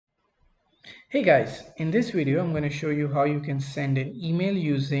Hey guys, in this video I'm going to show you how you can send an email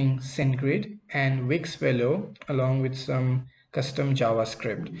using SendGrid and Wix Velo along with some custom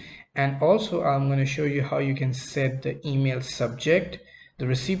JavaScript. And also I'm going to show you how you can set the email subject, the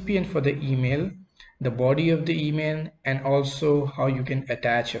recipient for the email, the body of the email, and also how you can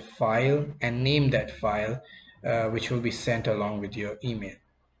attach a file and name that file which will be sent along with your email.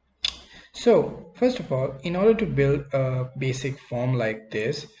 So first of all, in order to build a basic form like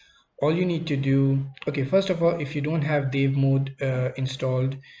this, all you need to do, okay, first of all, if you don't have dev mode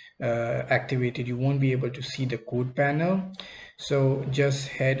installed, activated, you won't be able to see the code panel. So just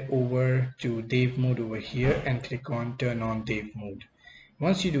head over to dev mode over here and click on turn on dev mode.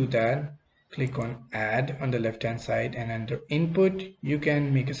 Once you do that, click on add on the left hand side, and under input you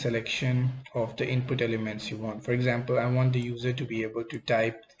can make a selection of the input elements you want. For example, I want the user to be able to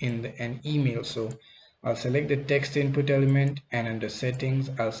type in an email, so I'll select the text input element, and under settings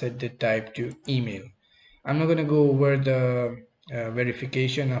I'll set the type to email. I'm not going to go over the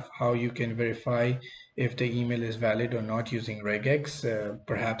verification of how you can verify if the email is valid or not using regex,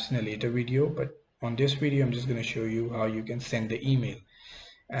 perhaps in a later video, but on this video I'm just going to show you how you can send the email.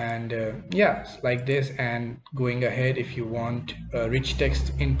 And yeah, like this. And going ahead, if you want a rich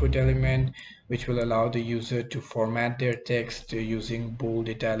text input element which will allow the user to format their text using bold,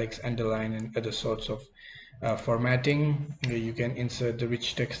 italics, underline, and other sorts of formatting, you can insert the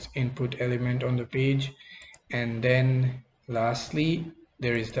rich text input element on the page. And then lastly,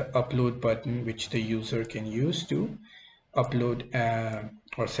 there is the upload button which the user can use to upload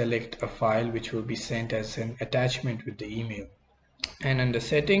or select a file which will be sent as an attachment with the email. And under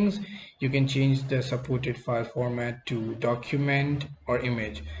settings you can change the supported file format to document or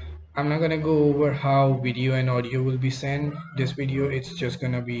image. I'm not going to go over how video and audio will be sent. This video, it's just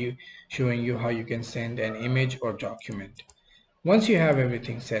going to be showing you how you can send an image or document. Once you have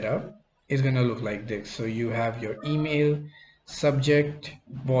everything set up, it's going to look like this. So you have your email, subject,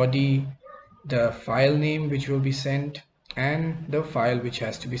 body, the file name which will be sent, and the file which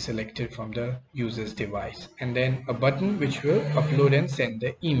has to be selected from the user's device, and then a button which will upload and send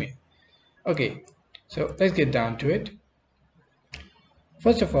the email. Okay, so let's get down to it.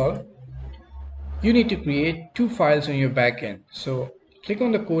 First of all, you need to create two files on your backend. So click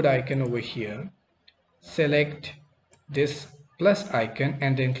on the code icon over here, select this plus icon,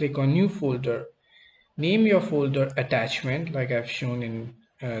 and then click on new folder. Name your folder attachment like I've shown in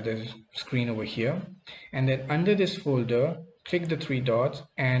the screen over here, and then under this folder click the three dots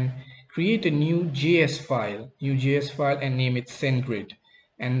and create a new JS file, and name it SendGrid.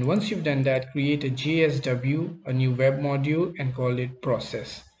 And once you've done that, create a JSW, a new web module, and call it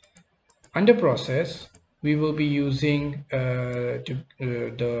process. Under process, we will be using the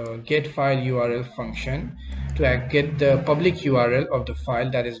get file URL function to get the public URL of the file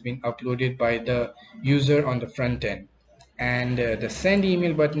that has been uploaded by the user on the front end. And the send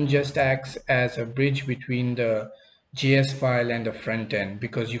email button just acts as a bridge between the JS file and the front end,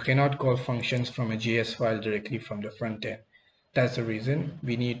 because you cannot call functions from a JS file directly from the front end. That's the reason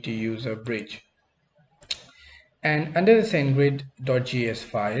we need to use a bridge. And under the SendGrid.js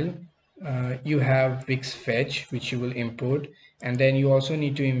file, you have Wix fetch, which you will import, and then you also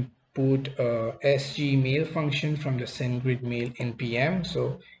need to import a SG mail function from the SendGrid mail NPM.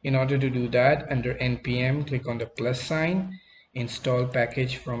 So in order to do that, under NPM, click on the plus sign, install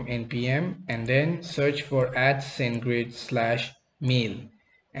package from NPM, and then search for @SendGrid/mail.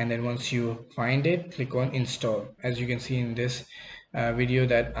 And then once you find it, click on install. As you can see in this video,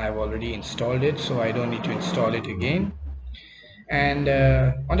 that I've already installed it, so I don't need to install it again. And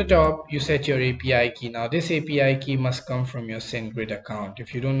on the top you set your API key. Now this API key must come from your SendGrid account.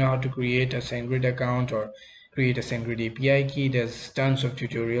 If you don't know how to create a SendGrid account or create a SendGrid API key, there's tons of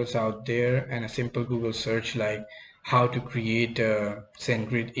tutorials out there, and a simple Google search like how to create a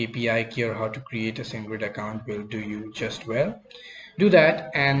SendGrid API key or how to create a SendGrid account will do you just well. Do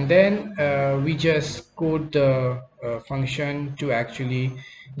that, and then we just code the function to actually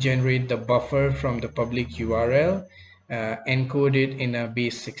generate the buffer from the public URL, encode it in a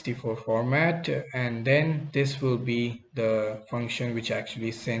base64 format, and then this will be the function which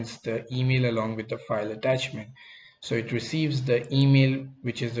actually sends the email along with the file attachment. So it receives the email,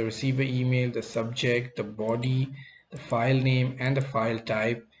 which is the receiver email, the subject, the body, the file name, and the file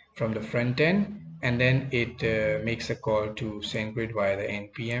type from the front end, and then it makes a call to SendGrid via the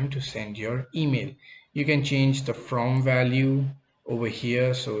NPM to send your email. You can change the from value over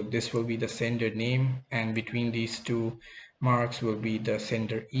here, so this will be the sender name, and between these two marks will be the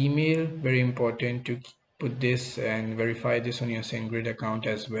sender email. Very important to put this and verify this on your SendGrid account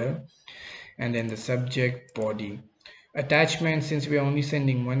as well. And then the subject, body. Attachment, since we are only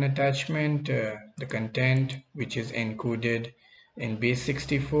sending one attachment, the content which is encoded in base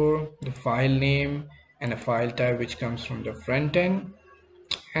 64, the file name, and a file type which comes from the front end,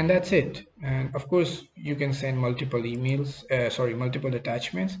 and that's it. And of course you can send multiple emails, multiple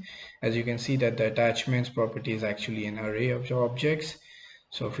attachments. As you can see that the attachments property is actually an array of objects,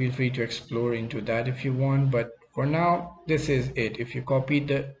 so feel free to explore into that if you want, but for now this is it. If you copy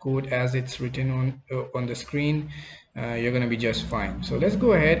the code as it's written on the screen, you're going to be just fine. So let's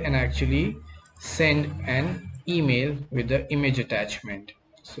go ahead and actually send an email with the image attachment.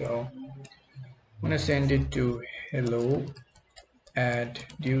 So I'm going to send it to hello at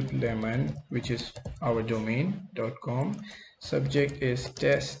dudelemon, which is our domain.com. Subject is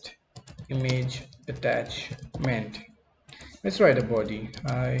test image attachment. Let's write a body.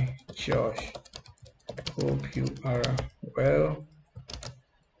 Hi Josh, hope you are well.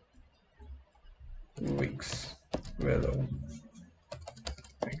 Wix Velo.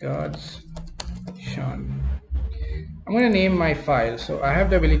 Regards, Sean. I'm going to name my file. So I have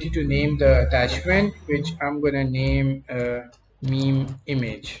the ability to name the attachment, which I'm going to name meme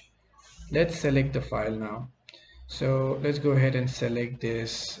image. Let's select the file now. So let's go ahead and select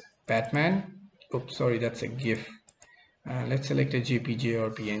this Batman. Oops, sorry, that's a GIF. Let's select a JPG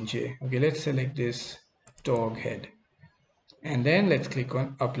or PNG. Okay, let's select this dog head. And then let's click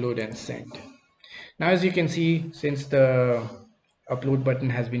on upload and send. Now, as you can see, since the upload button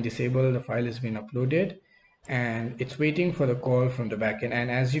has been disabled, the file has been uploaded and it's waiting for the call from the backend. And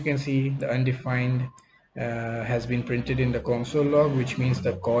as you can see, the undefined has been printed in the console log, which means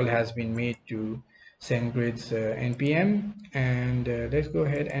the call has been made to SendGrid's NPM. And let's go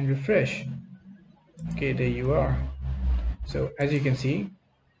ahead and refresh. Okay, there you are. So as you can see,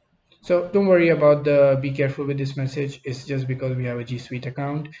 so don't worry about the be careful with this message. It's just because we have a G Suite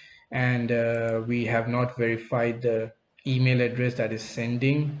account and we have not verified the email address that is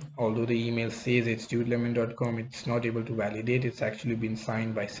sending. Although the email says it's dudelemon.com, it's not able to validate. It's actually been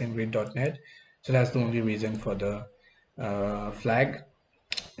signed by SendGrid.net. So that's the only reason for the flag.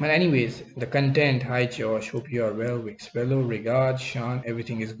 But anyways, the content, hi Josh, hope you are well, Wix Velo, regards, Sean,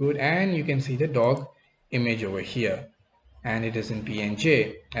 everything is good. And you can see the dog image over here. And it is in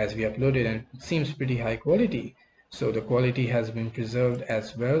PNG as we uploaded, and it seems pretty high quality. So the quality has been preserved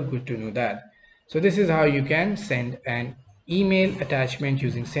as well. Good to know that. So this is how you can send an email attachment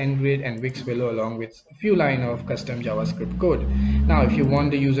using SendGrid and Wix Velo along with a few lines of custom JavaScript code. Now, if you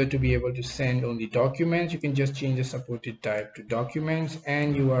want the user to be able to send only documents, you can just change the supported type to documents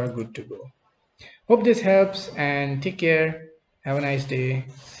and you are good to go. Hope this helps and take care. Have a nice day.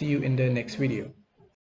 See you in the next video.